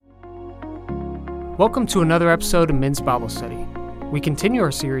Welcome to another episode of Men's Bible Study. We continue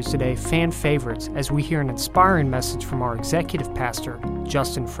our series today, Fan Favorites, as we hear an inspiring message from our Executive Pastor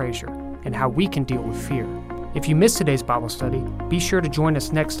Justin Frazier and how we can deal with fear. If you missed today's Bible study, be sure to join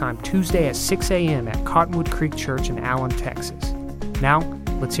us next time, Tuesday at 6 a.m. at Cottonwood Creek Church in Allen, Texas. Now,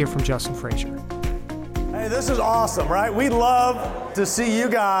 let's hear from Justin Frazier. Hey, this is awesome, right? We love to see you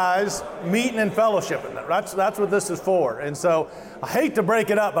guys meeting and fellowshipping. That's what this is for. And so I hate to break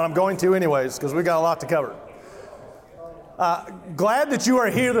it up, but I'm going to anyways because we got a lot to cover. Glad that you are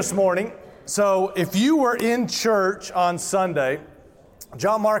here this morning. So if you were in church on Sunday,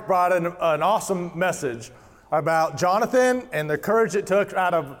 John Mark brought an awesome message about Jonathan and the courage it took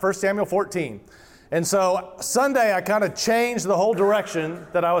out of 1 Samuel 14. And so Sunday I kind of changed the whole direction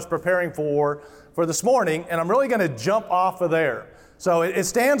that I was preparing for this morning, and I'm really going to jump off of there. So it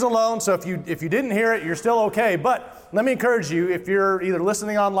stands alone, so if you didn't hear it, you're still okay. But let me encourage you, if you're either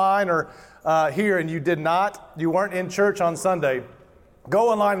listening online or here and you weren't in church on Sunday, go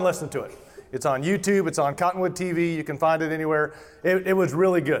online and listen to it. It's on YouTube, it's on Cottonwood TV, you can find it anywhere. It was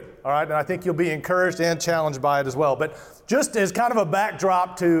really good, all right? And I think you'll be encouraged and challenged by it as well. But just as kind of a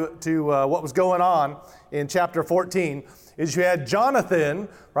backdrop to what was going on in chapter 14, is you had Jonathan,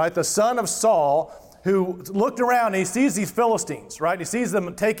 right, the son of Saul, who looked around and he sees these Philistines, right? He sees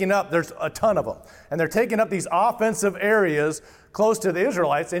them taking up, there's a ton of them, and they're taking up these offensive areas close to the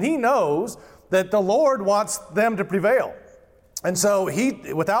Israelites, and he knows that the Lord wants them to prevail. And so he,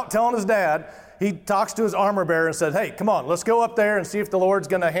 without telling his dad, he talks to his armor bearer and says, hey, come on, let's go up there and see if the Lord's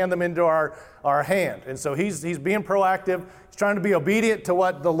going to hand them into our hand. And so he's being proactive. He's trying to be obedient to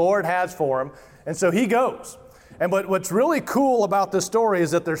what the Lord has for him. And so he goes. And what's really cool about this story is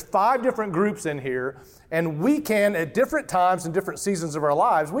that there's 5 different groups in here, and we can, at different times and different seasons of our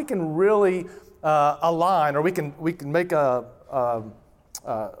lives, we can really align, or we can make a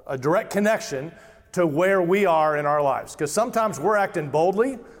direct connection to where we are in our lives. Because sometimes we're acting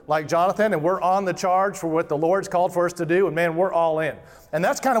boldly, like Jonathan, and we're on the charge for what the Lord's called for us to do, and man, we're all in. And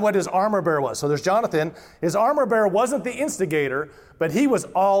that's kind of what his armor bearer was. So there's Jonathan. His armor bearer wasn't the instigator, but he was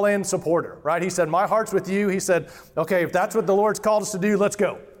all-in supporter, right? He said, my heart's with you. He said, okay, if that's what the Lord's called us to do, let's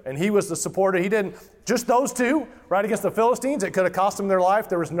go. And he was the supporter. He didn't, just those two, right, against the Philistines, it could have cost them their life.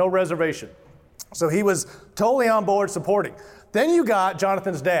 There was no reservation. So he was totally on board supporting. Then you got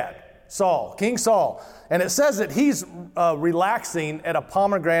Jonathan's dad, Saul, King Saul. And it says that he's relaxing at a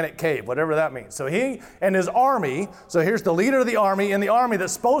pomegranate cave, whatever that means. So he and his army, so here's the leader of the army and the army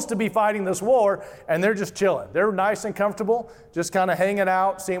that's supposed to be fighting this war, and they're just chilling. They're nice and comfortable, just kind of hanging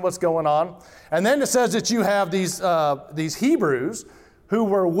out, seeing what's going on. And then it says that you have these Hebrews who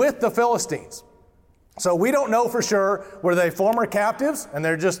were with the Philistines. So we don't know for sure, were they former captives and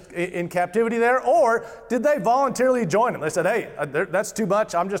they're just in captivity there, or did they voluntarily join them? They said, hey, that's too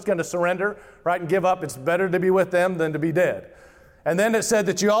much. I'm just going to surrender, right, and give up. It's better to be with them than to be dead. And then it said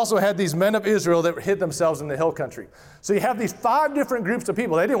that you also had these men of Israel that hid themselves in the hill country. So you have these 5 different groups of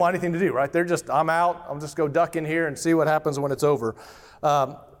people. They didn't want anything to do, right? They're just, I'm out. I'm just go duck in here and see what happens when it's over.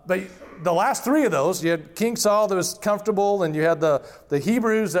 But the last 3 of those, you had King Saul that was comfortable, and you had the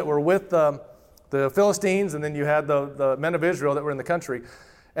Hebrews that were with the Philistines, and then you had the men of Israel that were in the country.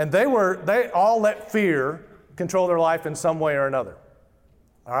 And they all let fear control their life in some way or another.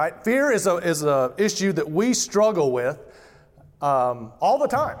 All right? Fear is a issue that we struggle with all the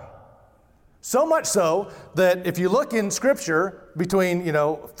time. So much so that if you look in Scripture between,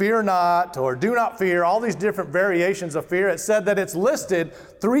 fear not or do not fear, all these different variations of fear, it said that it's listed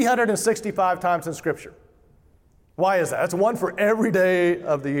 365 times in Scripture. Why is that? That's one for every day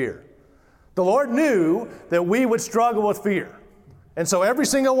of the year. The Lord knew that we would struggle with fear. And so every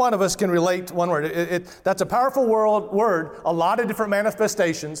single one of us can relate to one word. That's a powerful word, a lot of different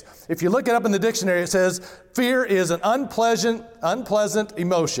manifestations. If you look it up in the dictionary, it says, fear is an unpleasant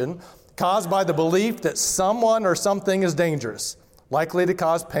emotion caused by the belief that someone or something is dangerous, likely to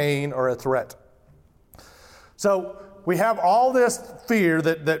cause pain or a threat. So we have all this fear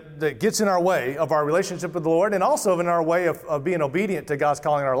that gets in our way of our relationship with the Lord, and also in our way of being obedient to God's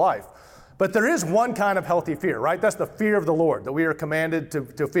calling in our life. But there is one kind of healthy fear, right? That's the fear of the Lord, that we are commanded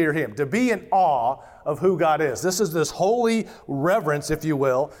to fear Him, to be in awe of who God is. This is this holy reverence, if you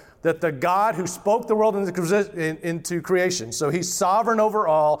will, that the God who spoke the world into creation. So He's sovereign over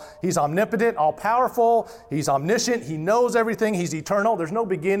all. He's omnipotent, all-powerful. He's omniscient. He knows everything. He's eternal. There's no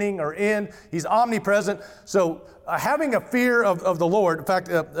beginning or end. He's omnipresent. So having a fear of the Lord, in fact,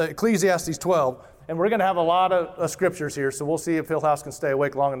 Ecclesiastes 12, and we're going to have a lot of scriptures here, so we'll see if Hillhouse can stay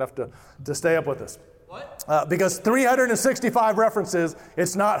awake long enough to stay up with us. Because 365 references,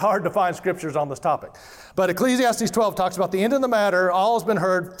 it's not hard to find scriptures on this topic. But Ecclesiastes 12 talks about the end of the matter, all has been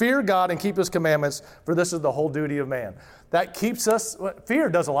heard, fear God and keep his commandments, for this is the whole duty of man. That keeps us, fear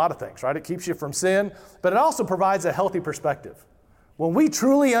does a lot of things, right? It keeps you from sin, but it also provides a healthy perspective. When we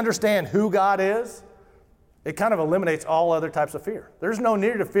truly understand who God is, it kind of eliminates all other types of fear. There's no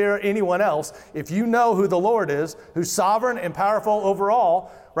need to fear anyone else if you know who the Lord is, who's sovereign and powerful over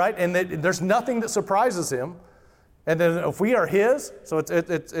all, right? And there's nothing that surprises him. And then if we are his, so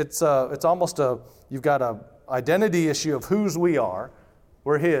it's almost you've got a identity issue of whose we are,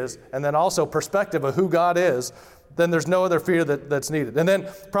 we're his, and then also perspective of who God is, then there's no other fear that's needed. And then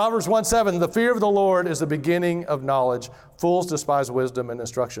Proverbs 1:7, the fear of the Lord is the beginning of knowledge. Fools despise wisdom and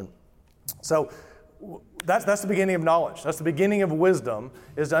instruction. So that's the beginning of knowledge. That's the beginning of wisdom,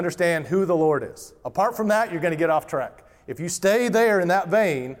 is to understand who the Lord is. Apart from that, you're going to get off track. If you stay there in that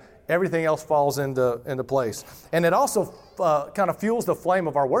vein, everything else falls into place. And it also kind of fuels the flame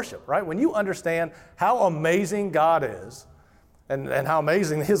of our worship, right? When you understand how amazing God is and how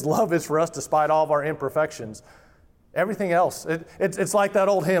amazing his love is for us despite all of our imperfections, everything else, it's like that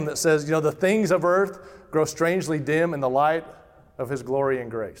old hymn that says, the things of earth grow strangely dim in the light of his glory and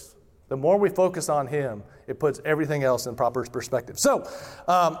grace. The more we focus on him, it puts everything else in proper perspective. So,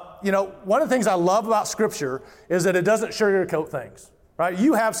 one of the things I love about Scripture is that it doesn't sugarcoat things, right?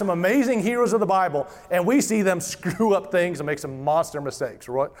 You have some amazing heroes of the Bible, and we see them screw up things and make some monster mistakes,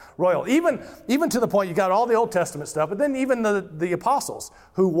 royal. Even to the point, you got all the Old Testament stuff, but then even the apostles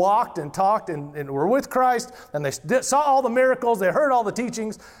who walked and talked and were with Christ, and they saw all the miracles, they heard all the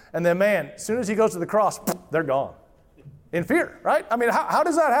teachings, and then, man, as soon as he goes to the cross, they're gone. In fear, right? I mean, how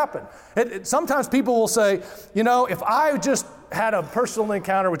does that happen? Sometimes people will say, if I just had a personal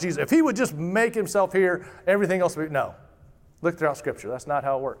encounter with Jesus, if he would just make himself here, everything else would be, no. Look throughout Scripture. That's not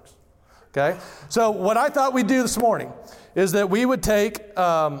how it works, okay? So what I thought we'd do this morning is that we would take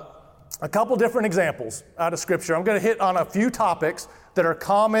a couple different examples out of Scripture. I'm going to hit on a few topics that are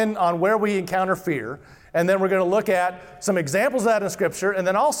common on where we encounter fear, and then we're going to look at some examples of that in Scripture, and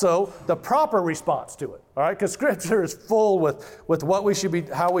then also the proper response to it. All right, because Scripture is full with what we should be,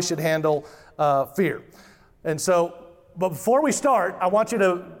 how we should handle fear. And so, but before we start, I want you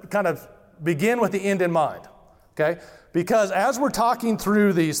to kind of begin with the end in mind. Okay, because as we're talking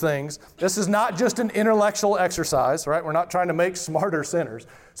through these things, this is not just an intellectual exercise, right? We're not trying to make smarter sinners.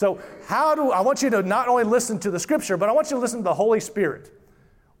 So I want you to not only listen to the Scripture, but I want you to listen to the Holy Spirit.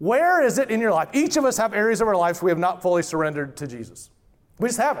 Where is it in your life? Each of us have areas of our lives we have not fully surrendered to Jesus. We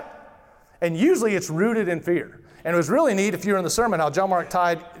just haven't. And usually it's rooted in fear. And it was really neat, if you were in the sermon, how John Mark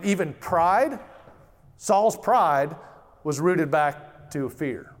tied even pride, Saul's pride was rooted back to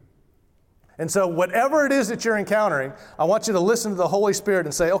fear. And so whatever it is that you're encountering, I want you to listen to the Holy Spirit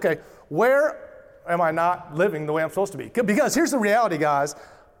and say, okay, where am I not living the way I'm supposed to be? Because here's the reality, guys.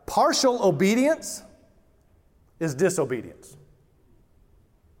 Partial obedience is disobedience.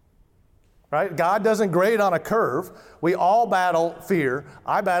 Right? God doesn't grade on a curve. We all battle fear.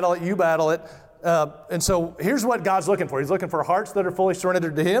 I battle it, you battle it. And so here's what God's looking for. He's looking for hearts that are fully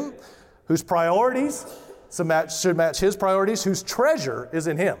surrendered to him, whose priorities should match his priorities, whose treasure is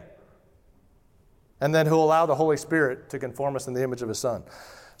in him, and then who'll allow the Holy Spirit to conform us in the image of his Son.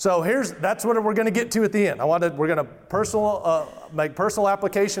 So that's what we're going to get to at the end. We're going to make personal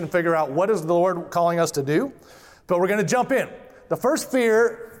application and figure out what is the Lord calling us to do. But we're going to jump in. The first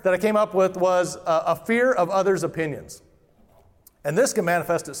fear that I came up with was a fear of others' opinions. And this can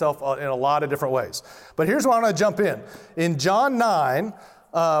manifest itself in a lot of different ways. But here's where I want to jump in. In John 9,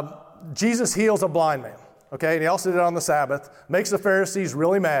 Jesus heals a blind man. Okay, and he also did it on the Sabbath, makes the Pharisees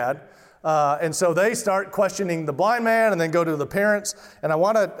really mad. And so they start questioning the blind man and then go to the parents. And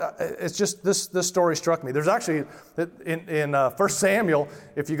it's just, this story struck me. There's actually, in 1 Samuel,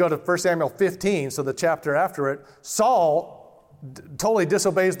 if you go to 1 Samuel 15, so the chapter after it, Saul totally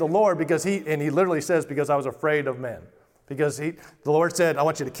disobeys the Lord because he literally says, because I was afraid of men. Because the Lord said, I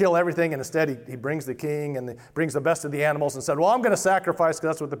want you to kill everything. And instead he brings the king and brings the best of the animals and said, well, I'm going to sacrifice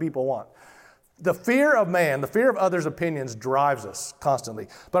because that's what the people want. The fear of man, the fear of others' opinions drives us constantly.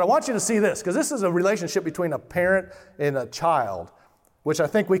 But I want you to see this, because this is a relationship between a parent and a child, which I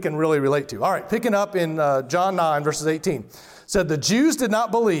think we can really relate to. All right, picking up in John 9, verses 18. Said, the Jews did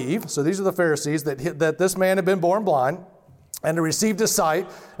not believe, so these are the Pharisees, that this man had been born blind and had received his sight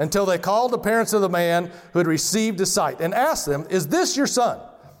until they called the parents of the man who had received his sight and asked them, is this your son,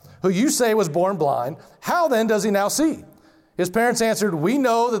 who you say was born blind? How then does he now see? His parents answered, we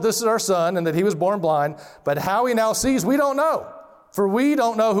know that this is our son and that he was born blind, but how he now sees, we don't know. For we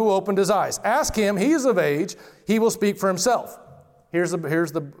don't know who opened his eyes. Ask him, he is of age, he will speak for himself. Here's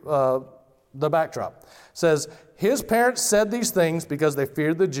the the backdrop. It says, his parents said these things because they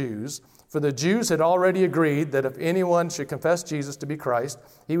feared the Jews, for the Jews had already agreed that if anyone should confess Jesus to be Christ,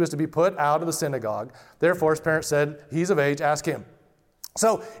 he was to be put out of the synagogue. Therefore, his parents said, he's of age, ask him.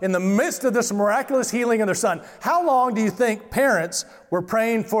 So in the midst of this miraculous healing of their son, how long do you think parents were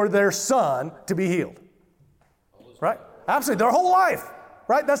praying for their son to be healed? Right? Absolutely, their whole life.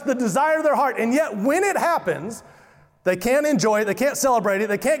 Right? That's the desire of their heart. And yet when it happens, they can't enjoy it, they can't celebrate it,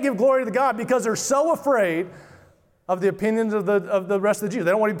 they can't give glory to God because they're so afraid of the opinions of the rest of the Jews.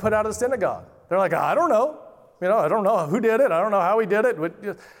 They don't want to be put out of the synagogue. They're like, I don't know. I don't know who did it. I don't know how he did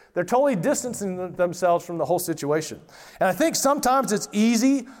it. They're totally distancing themselves from the whole situation. And I think sometimes it's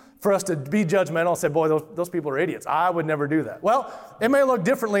easy for us to be judgmental and say, boy, those people are idiots. I would never do that. Well, it may look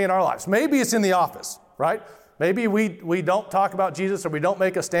differently in our lives. Maybe it's in the office, right? Maybe we don't talk about Jesus or we don't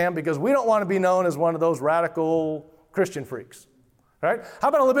make a stand because we don't want to be known as one of those radical Christian freaks, right? How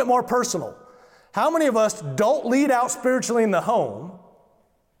about a little bit more personal? How many of us don't lead out spiritually in the home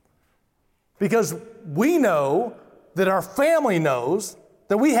because we know that our family knows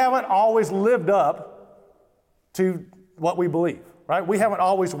that we haven't always lived up to what we believe, right? We haven't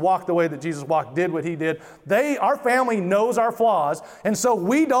always walked the way that Jesus walked, did what he did. Our family knows our flaws, and so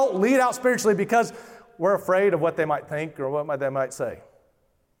we don't lead out spiritually because we're afraid of what they might think or what they might say,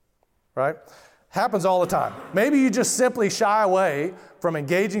 right? Happens all the time. Maybe you just simply shy away from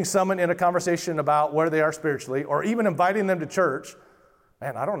engaging someone in a conversation about where they are spiritually or even inviting them to church.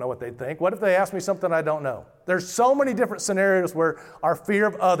 Man, I don't know what they'd think. What if they ask me something I don't know? There's so many different scenarios where our fear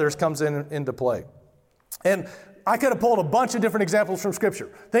of others comes into play. And I could have pulled a bunch of different examples from Scripture.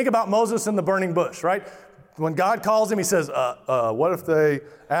 Think about Moses in the burning bush, right? When God calls him, he says, what if they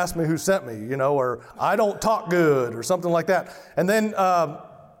ask me who sent me, or I don't talk good or something like that. And then how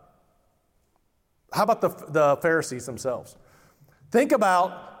about the Pharisees themselves? Think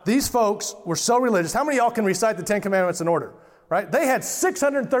about these folks were so religious. How many of y'all can recite the Ten Commandments in order? Right? They had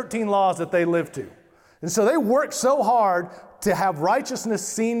 613 laws that they lived to. And so they worked so hard to have righteousness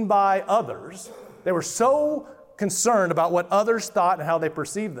seen by others. They were so concerned about what others thought and how they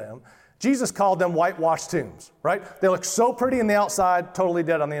perceived them. Jesus called them whitewashed tombs, right? They look so pretty on the outside, totally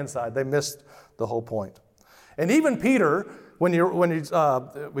dead on the inside. They missed the whole point. And even Peter, we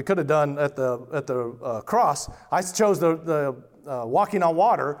could have done at the cross, I chose the walking on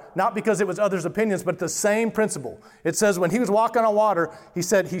water, not because it was others' opinions, but the same principle. It says when he was walking on water, he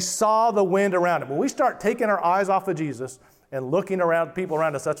said he saw the wind around him. When we start taking our eyes off of Jesus and looking around people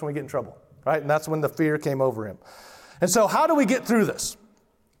around us, that's when we get in trouble, right? And that's when the fear came over him. And so how do we get through this?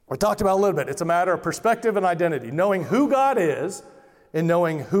 We talked about a little bit. It's a matter of perspective and identity, knowing who God is and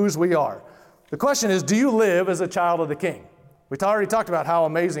knowing whose we are. The question is, do you live as a child of the King? We already talked about how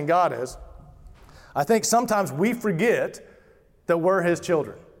amazing God is. I think sometimes we forget that we're his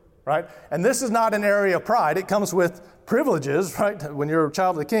children, right? And this is not an area of pride. It comes with privileges, right? When you're a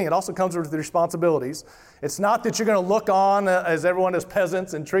child of the King, it also comes with responsibilities. It's not that you're going to look on as everyone as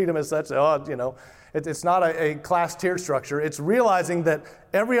peasants and treat them as such. It's not a class tier structure. It's realizing that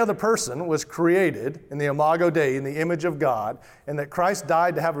every other person was created in the imago Dei, in the image of God, and that Christ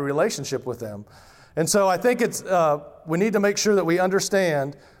died to have a relationship with them. And so I think we need to make sure that we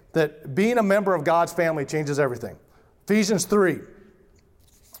understand that being a member of God's family changes everything. Ephesians 3.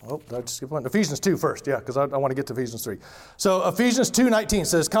 Oh, did I just skip one? Ephesians 2 first, because I want to get to Ephesians 3. So Ephesians 2:19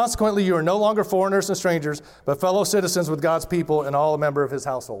 says, consequently, you are no longer foreigners and strangers, but fellow citizens with God's people and all a member of his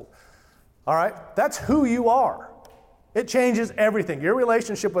household. All right? That's who you are. It changes everything. Your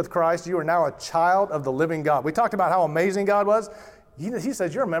relationship with Christ, you are now a child of the living God. We talked about how amazing God was. He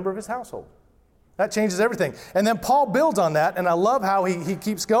says you're a member of his household. That changes everything. And then Paul builds on that, and I love how he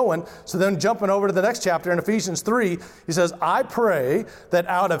keeps going. So then jumping over to the next chapter in Ephesians 3, he says, I pray that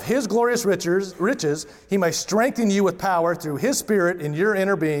out of his glorious riches he may strengthen you with power through his Spirit in your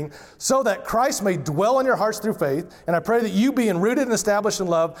inner being, so that Christ may dwell in your hearts through faith. And I pray that you, being rooted and established in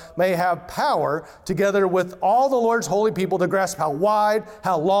love, may have power together with all the Lord's holy people to grasp how wide,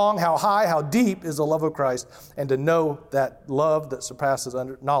 how long, how high, how deep is the love of Christ, and to know that love that surpasses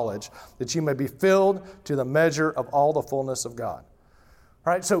knowledge, that you may be filled to the measure of all the fullness of God.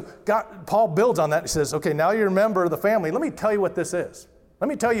 All right, so Paul builds on that. He says, okay, now you're a member of the family. Let me tell you what this is. Let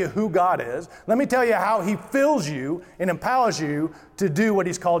me tell you who God is. Let me tell you how he fills you and empowers you to do what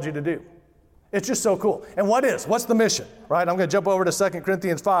he's called you to do. It's just so cool. And what's the mission, right? I'm going to jump over to 2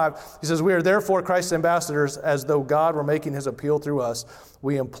 Corinthians 5. He says, we are therefore Christ's ambassadors, as though God were making his appeal through us.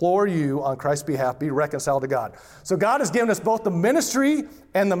 We implore you on Christ's behalf, be reconciled to God. So God has given us both the ministry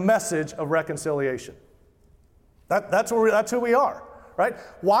and the message of reconciliation. That's who we are, right?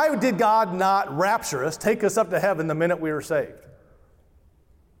 Why did God not rapture us, take us up to heaven the minute we were saved?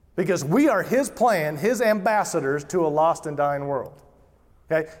 because we are his plan, his ambassadors to a lost and dying world.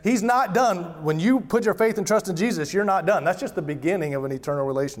 Okay? He's not done. When you put your faith and trust in Jesus, you're not done. That's just the beginning of an eternal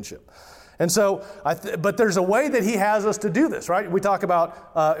relationship. And so, but there's a way that he has us to do this, right? We talk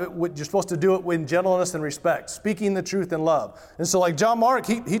about you're supposed to do it in gentleness and respect, speaking the truth in love. And so like John Mark,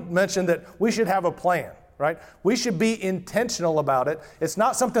 he mentioned that we should have a plan, right? We should be intentional about it. It's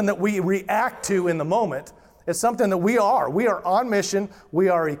not something that we react to in the moment. It's something that we are. We are on mission. We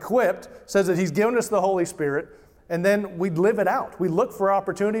are equipped. It says that he's given us the Holy Spirit, and then we live it out. We look for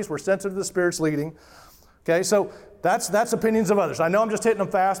opportunities. We're sensitive to the Spirit's leading. Okay, so that's opinions of others. I know I'm just hitting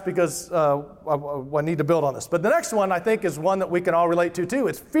them fast because I need to build on this. But the next one, I think, is one that we can all relate to too.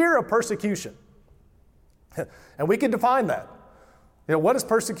 It's fear of persecution. And we can define that. You know, what does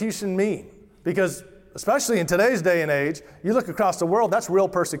persecution mean? Because especially in today's day and age, you look across the world, that's real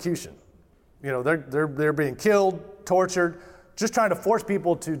persecution. You know, they're being killed, tortured, just trying to force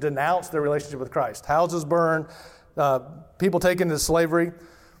people to denounce their relationship with Christ. Houses burned, people taken into slavery.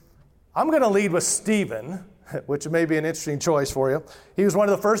 I'm going to lead with Stephen, which may be an interesting choice for you. He was one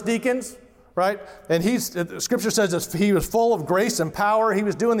of the first deacons, right? And Scripture says that he was full of grace and power. He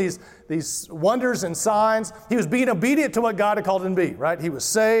was doing these wonders and signs. He was being obedient to what God had called him to be, right? He was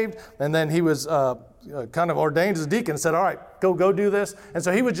saved, and then he was kind of ordained as a deacon and said, all right, go do this. And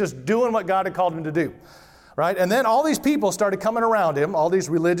so he was just doing what God had called him to do, right? And then all these people started coming around him, all these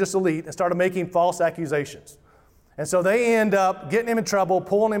religious elite, and started making false accusations. And so they end up getting him in trouble,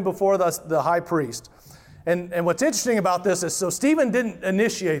 pulling him before the high priest. And what's interesting about this is, so Stephen didn't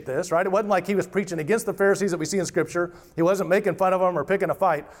initiate this, right? It wasn't like he was preaching against the Pharisees that we see in Scripture. He wasn't making fun of them or picking a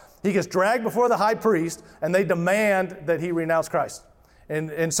fight. He gets dragged before the high priest, and they demand that he renounce Christ.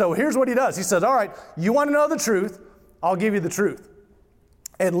 And so here's what he does. He says, all right, you want to know the truth? I'll give you the truth.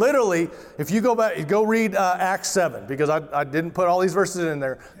 And literally, if you go back, go read Acts 7, because I didn't put all these verses in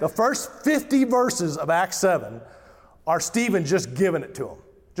there. The first 50 verses of Acts 7 are Stephen just giving it to him.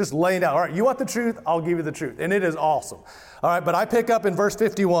 Just laying out, all right, you want the truth? I'll give you the truth. And it is awesome. All right, but I pick up in verse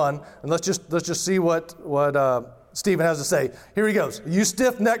 51, and let's just see what Stephen has to say. Here he goes. You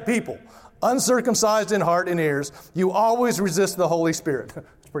stiff-necked people, uncircumcised in heart and ears, you always resist the Holy Spirit.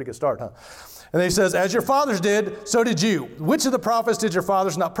 It's a pretty good start, huh? And then he says, as your fathers did, so did you. Which of the prophets did your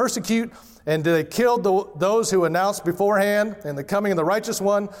fathers not persecute? And did they kill those who announced beforehand in the coming of the righteous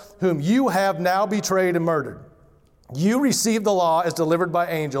one, whom you have now betrayed and murdered? You received the law as delivered by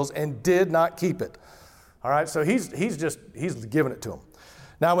angels and did not keep it. All right, so he's giving it to them.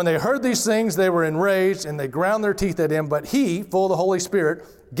 Now, when they heard these things, they were enraged and they ground their teeth at him. But he, full of the Holy Spirit,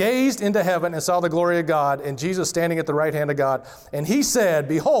 gazed into heaven and saw the glory of God and Jesus standing at the right hand of God. And he said,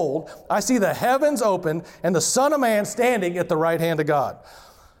 behold, I see the heavens opened and the Son of Man standing at the right hand of God.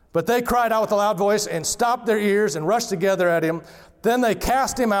 But they cried out with a loud voice and stopped their ears and rushed together at him. Then they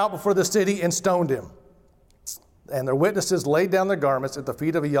cast him out before the city and stoned him. And their witnesses laid down their garments at the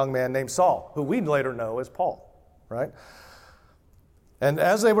feet of a young man named Saul, who we later know as Paul, right? And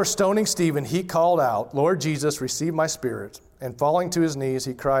as they were stoning Stephen, he called out, Lord Jesus, receive my spirit. And falling to his knees,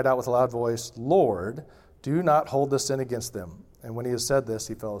 he cried out with a loud voice, Lord, do not hold this sin against them. And when he had said this,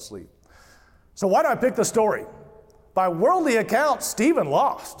 he fell asleep. So why do I pick the story? By worldly accounts, Stephen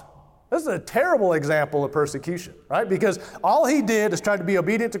lost. This is a terrible example of persecution, right? Because all he did is try to be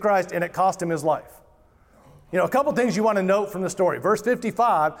obedient to Christ, and it cost him his life. You know, a couple things you want to note from the story. Verse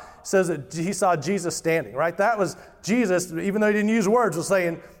 55 says that he saw Jesus standing, right? That was Jesus, even though he didn't use words, was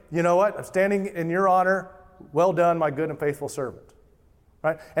saying, you know what? I'm standing in your honor. Well done, my good and faithful servant,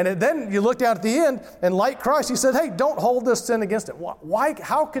 right? And then you look down at the end, and like Christ, he said, hey, don't hold this sin against it. Why?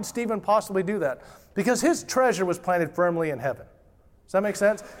 How could Stephen possibly do that? Because his treasure was planted firmly in heaven. Does that make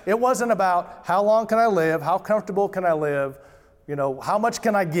sense? It wasn't about how long can I live, how comfortable can I live, you know, how much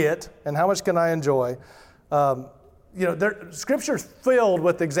can I get, and how much can I enjoy. Scripture's filled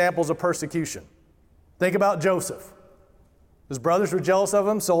with examples of persecution. Think about Joseph. His brothers were jealous of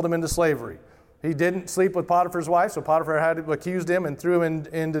him, sold him into slavery. He didn't sleep with Potiphar's wife, so Potiphar had accused him and threw him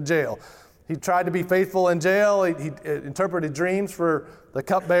into jail. He tried to be faithful in jail. He interpreted dreams for the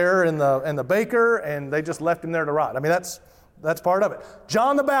cupbearer and the baker, and they just left him there to rot. I mean, that's part of it.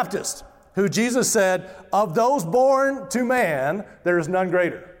 John the Baptist, who Jesus said, of those born to man, there is none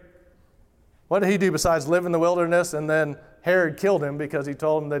greater. What did he do besides live in the wilderness, and then Herod killed him because he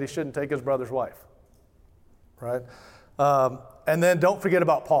told him that he shouldn't take his brother's wife, right? And then don't forget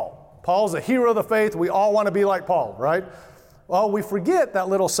about Paul. Paul's a hero of the faith. We all want to be like Paul, right? Well, we forget that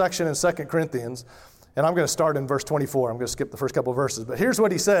little section in 2 Corinthians, and I'm going to start in verse 24. I'm going to skip the first couple of verses, but here's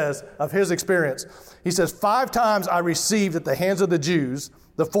what he says of his experience. He says, 5 times I received at the hands of the Jews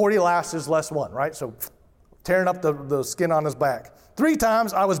the 40 lashes less one, right? So tearing up the skin on his back. 3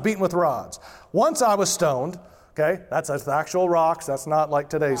 times I was beaten with rods. Once I was stoned. Okay, that's the actual rocks. That's not like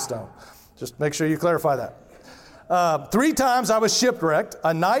today's stone. Just make sure you clarify that. 3 times I was shipwrecked.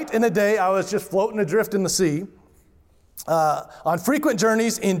 A night and a day I was just floating adrift in the sea. On frequent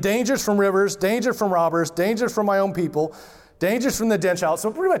journeys, in dangers from rivers, danger from robbers, danger from my own people, dangers from the Gentiles.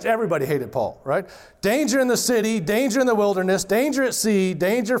 So pretty much everybody hated Paul, right? Danger in the city, danger in the wilderness, danger at sea,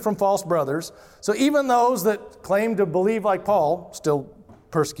 danger from false brothers. So even those that claimed to believe like Paul still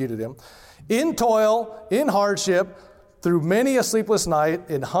persecuted him. In toil, in hardship, through many a sleepless night,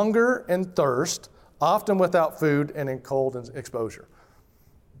 in hunger and thirst, often without food, and in cold and exposure.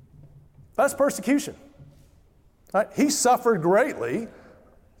 That's persecution. Right? He suffered greatly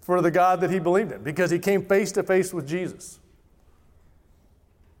for the God that he believed in because he came face to face with Jesus.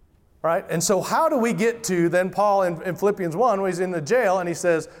 Right? And so how do we get to then Paul in Philippians 1 when he's in the jail and he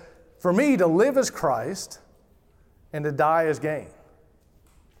says, for me to live is Christ and to die is gain.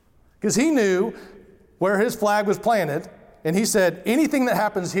 Because he knew where his flag was planted, and he said, anything that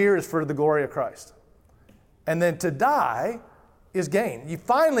happens here is for the glory of Christ. And then to die is gain. You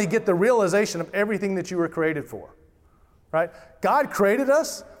finally get the realization of everything that you were created for. Right? God created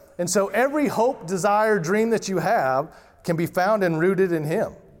us, and so every hope, desire, dream that you have can be found and rooted in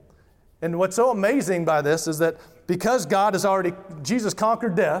him. And what's so amazing by this is that because Jesus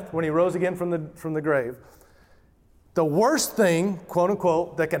conquered death when he rose again from the grave, the worst thing, quote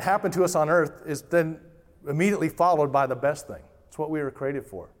unquote, that can happen to us on earth is then immediately followed by the best thing. It's what we were created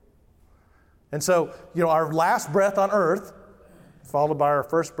for. And so, our last breath on earth followed by our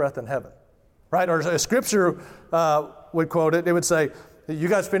first breath in heaven. Right? Or a scripture would quote it. It would say, you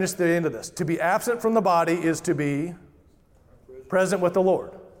guys finished the end of this. To be absent from the body is to be present with the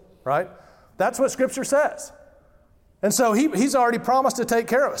Lord. Right? That's what scripture says. And so he's already promised to take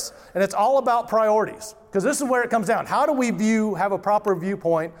care of us. And it's all about priorities. Because this is where it comes down. How do we have a proper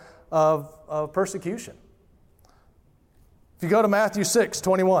viewpoint of persecution? If you go to Matthew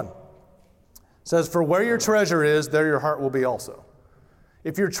 6:21, it says, for where your treasure is, there your heart will be also.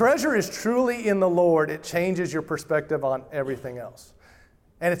 If your treasure is truly in the Lord, it changes your perspective on everything else.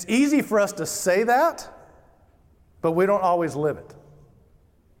 And it's easy for us to say that, but we don't always live it.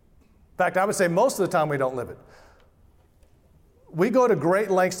 In fact, I would say most of the time we don't live it. We go to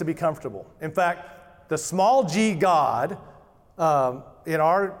great lengths to be comfortable. In fact, the small g God in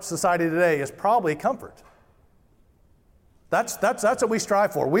our society today is probably comfort. That's what we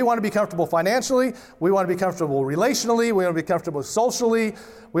strive for. We want to be comfortable financially. We want to be comfortable relationally. We want to be comfortable socially.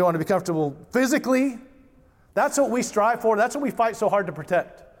 We want to be comfortable physically. That's what we strive for. That's what we fight so hard to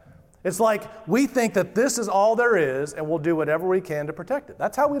protect. It's like we think that this is all there is, and we'll do whatever we can to protect it.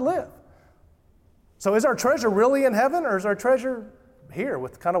 That's how we live. So is our treasure really in heaven, or is our treasure here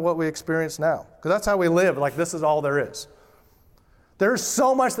with kind of what we experience now? Because that's how we live, like this is all there is. There's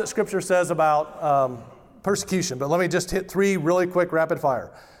so much that Scripture says about persecution, but let me just hit 3 really quick rapid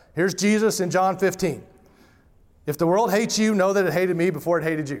fire. Here's Jesus in John 15. If the world hates you, know that it hated me before it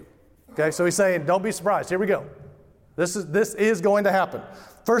hated you. Okay, so he's saying, don't be surprised. Here we go. This is going to happen.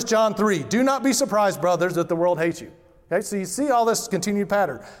 1 John 3, do not be surprised, brothers, that the world hates you. Okay, so you see all this continued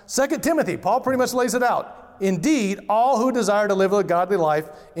pattern. 2 Timothy, Paul pretty much lays it out. Indeed, all who desire to live a godly life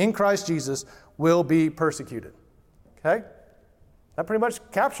in Christ Jesus will be persecuted. Okay? That pretty much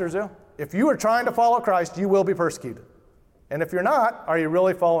captures it. If you are trying to follow Christ, you will be persecuted. And if you're not, are you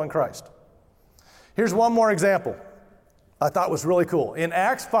really following Christ? Here's one more example I thought was really cool. In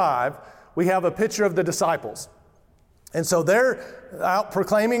Acts 5, we have a picture of the disciples. And so they're out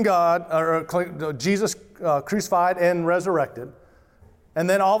proclaiming God, or Jesus crucified and resurrected. And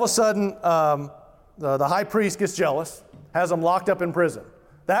then all of a sudden, the high priest gets jealous, has them locked up in prison.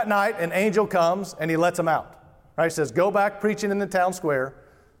 That night, an angel comes and he lets them out. Right? He says, go back preaching in the town square,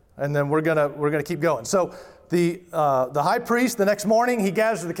 and then we're gonna keep going. So the high priest, the next morning, he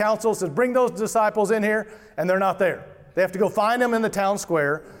gathers the council, says, bring those disciples in here, and they're not there. They have to go find them in the town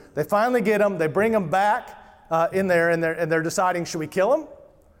square. They finally get them. They bring them back in there, and they're deciding, should we kill them?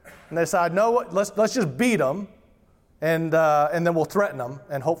 And they decide, no, let's just beat them, and then we'll threaten them,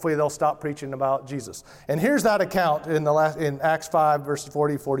 and hopefully they'll stop preaching about Jesus. And here's that account in Acts 5, verses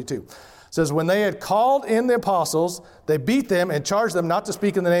 40, 42. It says, when they had called in the apostles, they beat them and charged them not to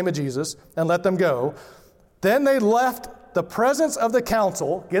speak in the name of Jesus and let them go. Then they left the presence of the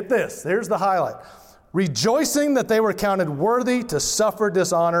council. Get this, here's the highlight. Rejoicing that they were counted worthy to suffer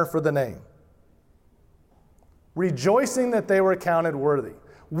dishonor for the name. Rejoicing that they were counted worthy.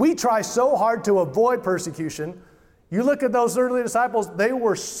 We try so hard to avoid persecution. You look at those early disciples, they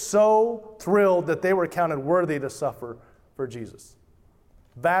were so thrilled that they were counted worthy to suffer for Jesus.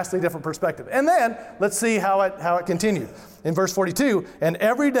 Vastly different perspective. And then let's see how it continued. In verse 42, and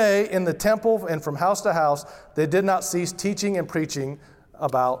every day in the temple and from house to house, they did not cease teaching and preaching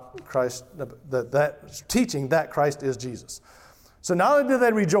about Christ, teaching that Christ is Jesus. So not only did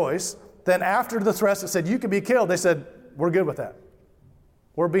they rejoice, then after the threats that said you could be killed, they said, we're good with that.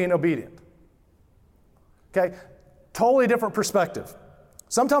 We're being obedient. Okay? Totally different perspective.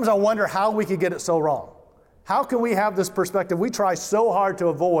 Sometimes I wonder how we could get it so wrong. How can we have this perspective? We try so hard to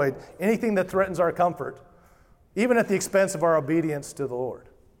avoid anything that threatens our comfort, even at the expense of our obedience to the Lord.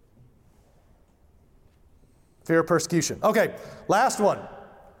 Fear of persecution. Okay, last one.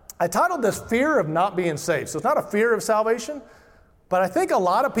 I titled this Fear of Not Being Saved. So it's not a fear of salvation, but I think a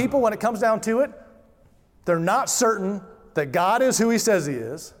lot of people, when it comes down to it, they're not certain that God is who He says He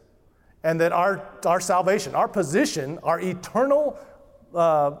is, and that our salvation, our position, our eternal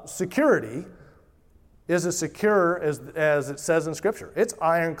security is as secure as it says in Scripture. It's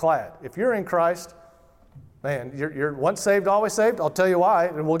ironclad. If you're in Christ, man, you're once saved, always saved. I'll tell you why,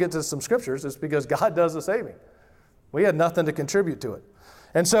 and we'll get to some Scriptures. It's because God does the saving. We had nothing to contribute to it.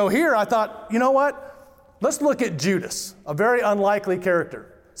 And so here I thought, you know what? Let's look at Judas, a very unlikely character.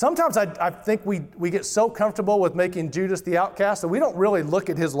 Sometimes I think we get so comfortable with making Judas the outcast that we don't really look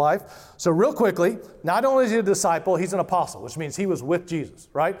at his life. So real quickly, not only is he a disciple, he's an apostle, which means he was with Jesus,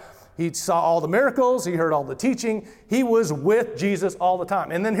 right? He saw all the miracles. He heard all the teaching. He was with Jesus all the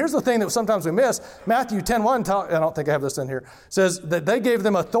time. And then here's the thing that sometimes we miss. Matthew 10:1, I don't think I have this in here, says that they gave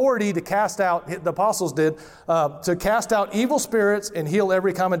them authority to cast out, the apostles did, to cast out evil spirits and heal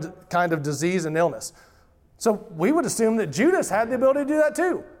every kind of disease and illness. So we would assume that Judas had the ability to do that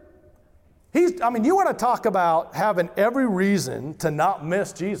too. You want to talk about having every reason to not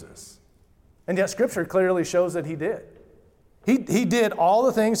miss Jesus. And yet Scripture clearly shows that he did. He did all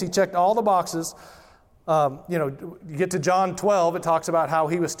the things. He checked all the boxes. You get to John 12, it talks about how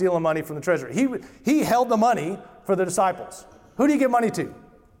he was stealing money from the treasury. He held the money for the disciples. Who do you give money to?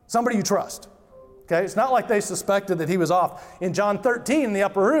 Somebody you trust. Okay, it's not like they suspected that he was off. In John 13, in the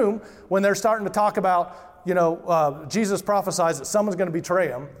upper room, when they're starting to talk about, Jesus prophesies that someone's going to betray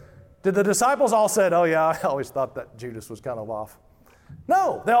him, did the disciples all said, oh yeah, I always thought that Judas was kind of off?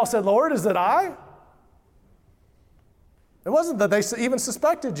 No, they all said, Lord, is it I? It wasn't that they even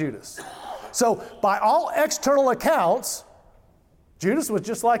suspected Judas. So by all external accounts, Judas was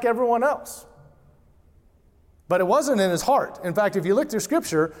just like everyone else. But it wasn't in his heart. In fact, if you look through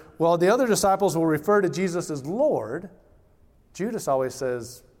Scripture, while the other disciples will refer to Jesus as Lord, Judas always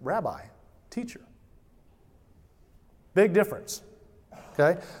says, Rabbi, teacher. Big difference.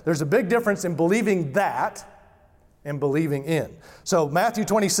 Okay? There's a big difference in believing that and believing in. So Matthew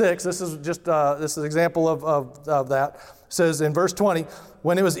 26, this is an example of that, says in verse 20,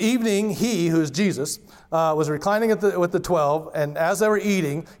 when it was evening, he, who is Jesus, was reclining with the 12, and as they were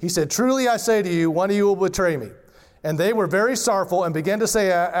eating, he said, truly I say to you, one of you will betray me. And they were very sorrowful and began to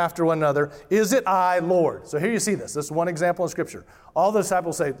say after one another, is it I, Lord? So here you see this. This is one example in Scripture. All the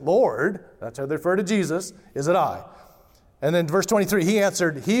disciples say, Lord, that's how they refer to Jesus, is it I? And then verse 23, he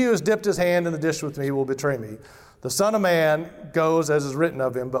answered, he who has dipped his hand in the dish with me will betray me. The Son of Man goes as is written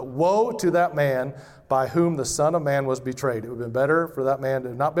of him, but woe to that man by whom the Son of Man was betrayed. It would have been better for that man to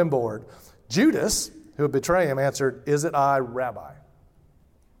have not been born. Judas, who would betray him, answered, is it I, Rabbi?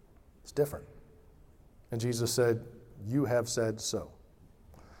 It's different. And Jesus said, you have said so.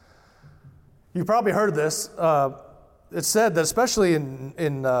 You've probably heard this. It's said that especially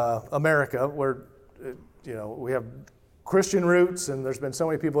in America, where we have Christian roots, and there's been so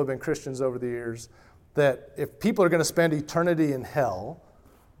many people who have been Christians over the years, that if people are going to spend eternity in hell,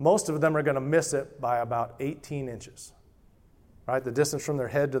 most of them are going to miss it by about 18 inches, right? The distance from their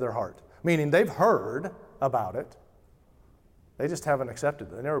head to their heart. Meaning they've heard about it. They just haven't accepted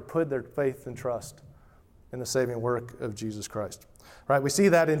it. They never put their faith and trust in the saving work of Jesus Christ. Right? We see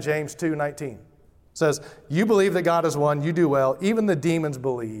that in James 2:19. It says, you believe that God is one, you do well. Even the demons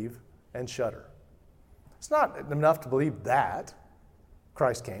believe and shudder. It's not enough to believe that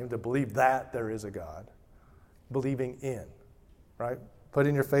Christ came, to believe that there is a God. Believing in, right?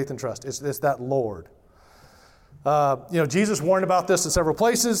 Putting your faith and trust. It's that Lord. Jesus warned about this in several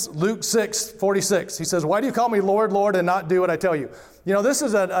places. Luke 6:46. He says, why do you call me Lord, Lord, and not do what I tell you? This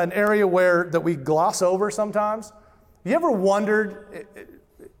is an area that we gloss over sometimes. You ever wondered,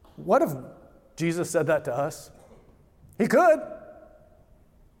 what if Jesus said that to us? He could.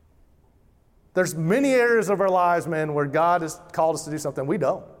 There's many areas of our lives, man, where God has called us to do something we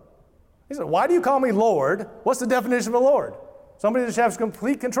don't. He said, why do you call me Lord? What's the definition of a Lord? Somebody that has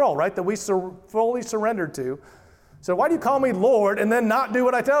complete control, right? That we fully surrendered to. So why do you call me Lord and then not do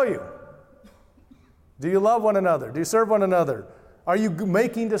what I tell you? Do you love one another? Do you serve one another? Are you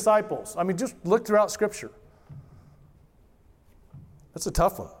making disciples? I mean, just look throughout Scripture. That's a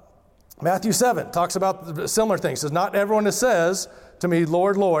tough one. Matthew 7 talks about similar things. It says, not everyone that says to me,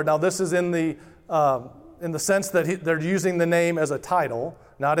 Lord, Lord. Now, this is in the sense that they're using the name as a title,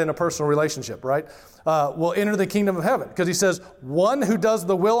 not in a personal relationship, right? Will enter the kingdom of heaven. Because he says, one who does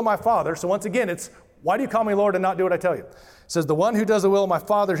the will of my Father. So once again, it's, why do you call me Lord and not do what I tell you? It says, the one who does the will of my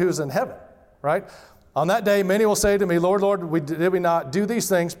Father who is in heaven, right? On that day, many will say to me, Lord, Lord, did we not do these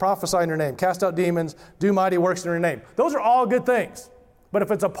things, prophesy in your name, cast out demons, do mighty works in your name? Those are all good things. But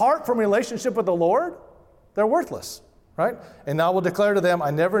if it's apart from relationship with the Lord, they're worthless, right? And I will declare to them,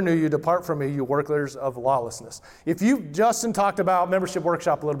 I never knew you. Depart from me, you workers of lawlessness. Justin talked about membership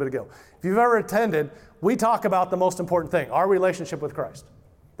workshop a little bit ago. If you've ever attended, we talk about the most important thing, our relationship with Christ.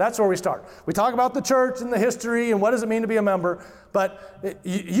 That's where we start. We talk about the church and the history and what does it mean to be a member. But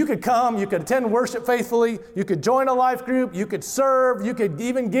you could come, you could attend worship faithfully, you could join a life group, you could serve, you could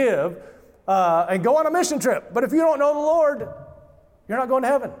even give and go on a mission trip. But if you don't know the Lord, you're not going to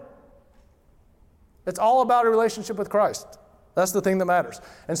heaven. It's all about a relationship with Christ. That's the thing that matters.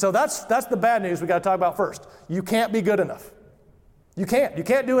 And so that's the bad news we got to talk about first. You can't be good enough. You can't. You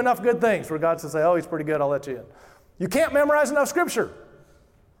can't do enough good things for God to say, oh, he's pretty good, I'll let you in. You can't memorize enough Scripture,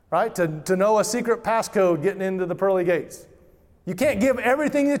 right, to know a secret passcode getting into the pearly gates. You can't give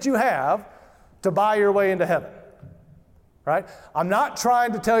everything that you have to buy your way into heaven, right? I'm not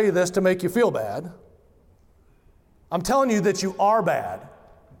trying to tell you this to make you feel bad. I'm telling you that you are bad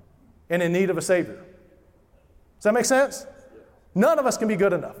and in need of a Savior. Does that make sense? None of us can be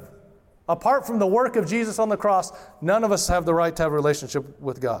good enough. Apart from the work of Jesus on the cross, none of us have the right to have a relationship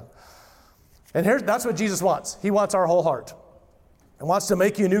with God. And that's what Jesus wants. He wants our whole heart. He wants to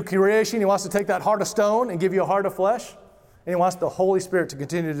make you a new creation. He wants to take that heart of stone and give you a heart of flesh. And he wants the Holy Spirit to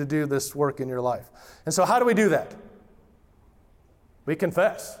continue to do this work in your life. And so how do we do that? We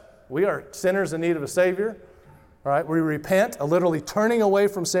confess. We are sinners in need of a Savior. All right, we repent, literally turning away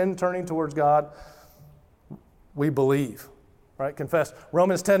from sin, turning towards God. We believe, right? Confess.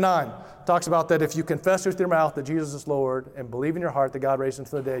 Romans 10:9 talks about that if you confess with your mouth that Jesus is Lord and believe in your heart that God raised him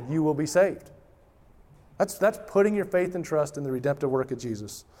from the dead, you will be saved. That's putting your faith and trust in the redemptive work of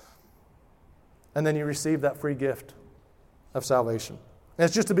Jesus. And then you receive that free gift of salvation. And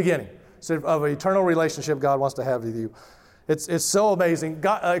it's just the beginning of an eternal relationship God wants to have with you. It's so amazing.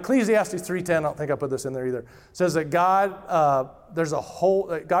 Ecclesiastes 3:10, I don't think I put this in there either, says that God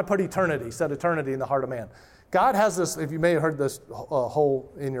put eternity, set eternity in the heart of man. God has this, if you may have heard this,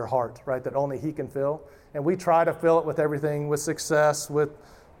 hole in your heart, right, that only he can fill. And we try to fill it with everything, with success, with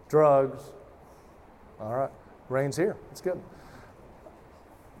drugs. All right, rain's here. It's good.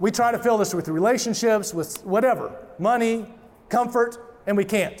 We try to fill this with relationships, with whatever, money, comfort, and we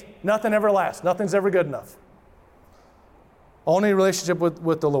can't. Nothing ever lasts. Nothing's ever good enough. Only relationship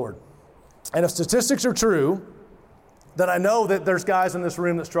with the Lord. And if statistics are true, then I know that there's guys in this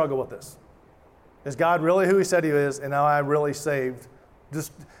room that struggle with this. Is God really who he said he is, and am I really saved?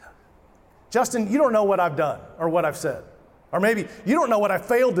 Justin, you don't know what I've done or what I've said. Or maybe you don't know what I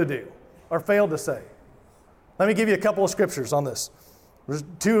failed to do or failed to say. Let me give you a couple of scriptures on this.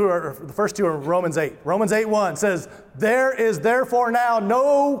 The first two are Romans 8. Romans 8:1 says, there is therefore now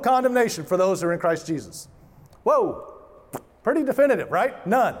no condemnation for those who are in Christ Jesus. Whoa. Pretty definitive, right?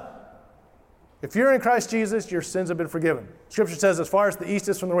 None. If you're in Christ Jesus, your sins have been forgiven. Scripture says as far as the east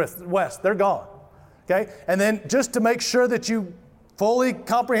is from the west, they're gone. Okay? And then just to make sure that you fully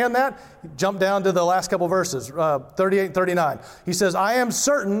comprehend that, jump down to the last couple verses, 38 and 39. He says, I am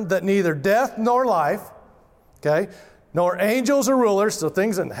certain that neither death nor life, okay, nor angels or rulers, so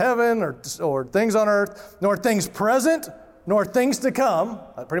things in heaven or things on earth, nor things present, nor things to come,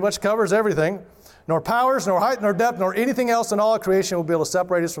 that pretty much covers everything, nor powers, nor height, nor depth, nor anything else in all of creation will be able to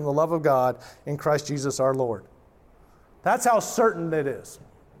separate us from the love of God in Christ Jesus our Lord. That's how certain it is.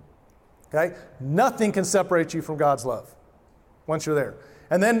 Okay? Nothing can separate you from God's love once you're there.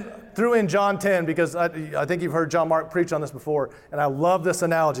 And then threw in John 10, because I think you've heard John Mark preach on this before, and I love this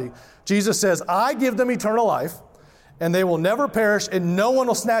analogy. Jesus says, I give them eternal life, and they will never perish, and no one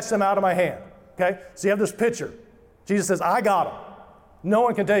will snatch them out of my hand. Okay? So you have this picture. Jesus says, I got them. No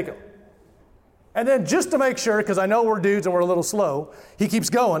one can take them. And then just to make sure, because I know we're dudes and we're a little slow, he keeps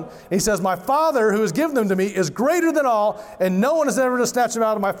going. He says, my Father who has given them to me is greater than all, and no one is ever to snatch them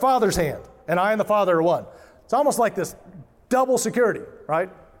out of my Father's hand. And I and the Father are one. It's almost like this double security, right?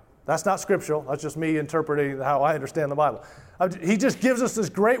 That's not scriptural. That's just me interpreting how I understand the Bible. He just gives us this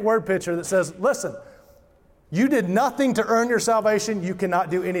great word picture that says, listen, you did nothing to earn your salvation. You cannot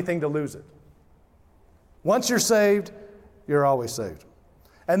do anything to lose it. Once you're saved, you're always saved.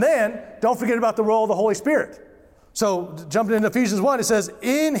 And then, don't forget about the role of the Holy Spirit. So jumping into Ephesians 1, it says,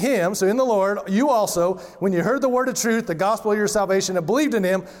 in him, so in the Lord, you also, when you heard the word of truth, the gospel of your salvation, and believed in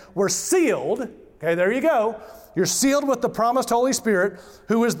him, were sealed. Okay, there you go. You're sealed with the promised Holy Spirit,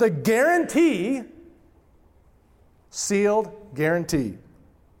 who is the guarantee, sealed guarantee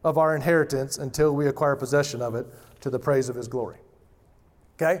of our inheritance until we acquire possession of it to the praise of his glory.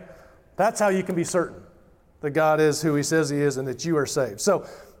 Okay? That's how you can be certain that God is who he says he is and that you are saved. So,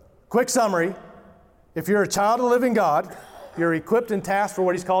 quick summary. If you're a child of the living God, you're equipped and tasked for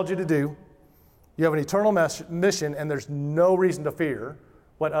what he's called you to do. You have an eternal mission, and there's no reason to fear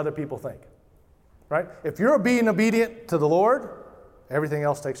what other people think. Right? If you're being obedient to the Lord, everything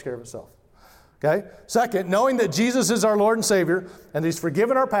else takes care of itself. Okay? Second, knowing that Jesus is our Lord and Savior, and he's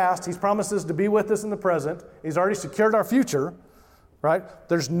forgiven our past, he's promised us to be with us in the present, he's already secured our future, right?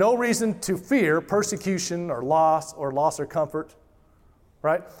 There's no reason to fear persecution or loss or comfort.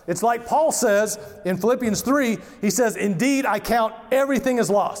 Right? It's like Paul says in Philippians 3, he says, indeed, I count everything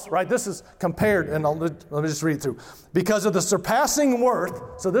as loss. Right? This is compared, and let me just read it through. Because of the surpassing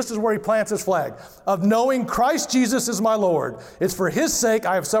worth, so this is where he plants his flag, of knowing Christ Jesus is my Lord. It's for his sake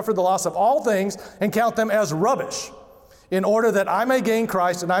I have suffered the loss of all things and count them as rubbish, in order that I may gain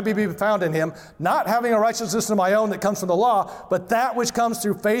Christ and I may be found in him, not having a righteousness of my own that comes from the law, but that which comes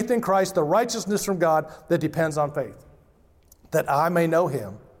through faith in Christ, the righteousness from God that depends on faith. That I may know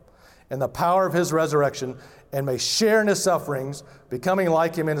him and the power of his resurrection and may share in his sufferings, becoming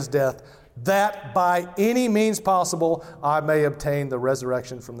like him in his death, that by any means possible I may obtain the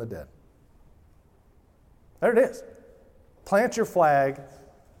resurrection from the dead. There it is. Plant your flag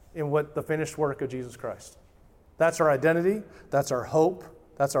in what the finished work of Jesus Christ. That's our identity. That's our hope.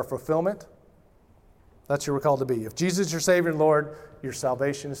 That's our fulfillment. That's who we're called to be. If Jesus is your Savior and Lord, your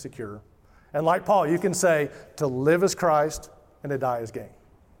salvation is secure. And like Paul, you can say, to live as Christ and to die as gain.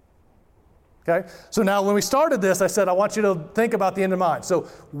 Okay? So now when we started this, I said, I want you to think about the end in mind. So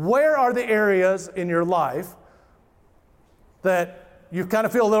where are the areas in your life that you kind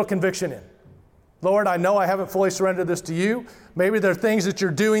of feel a little conviction in? Lord, I know I haven't fully surrendered this to you. Maybe there are things that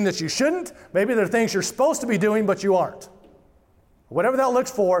you're doing that you shouldn't. Maybe there are things you're supposed to be doing, but you aren't. Whatever that looks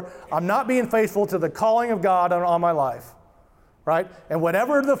for, I'm not being faithful to the calling of God on my life. Right? And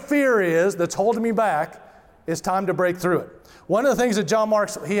whatever the fear is that's holding me back, it's time to break through it. One of the things that John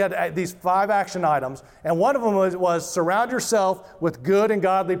Marks, he had these 5 action items, and one of them was surround yourself with good and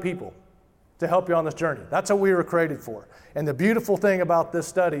godly people to help you on this journey. That's what we were created for. And the beautiful thing about this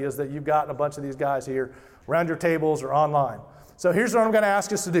study is that you've got a bunch of these guys here around your tables or online. So here's what I'm going to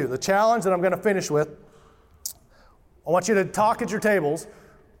ask us to do. The challenge that I'm going to finish with, I want you to talk at your tables.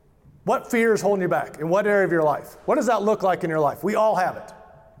 What fear is holding you back? In what area of your life? What does that look like in your life? We all have it.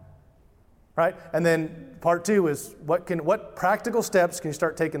 Right? And then part 2 is what practical steps can you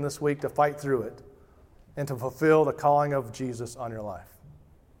start taking this week to fight through it and to fulfill the calling of Jesus on your life?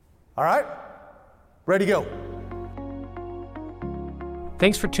 All right? Ready to go.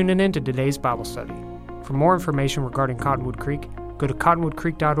 Thanks for tuning in to today's Bible study. For more information regarding Cottonwood Creek, go to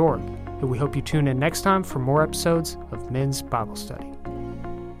cottonwoodcreek.org, and we hope you tune in next time for more episodes of Men's Bible Study.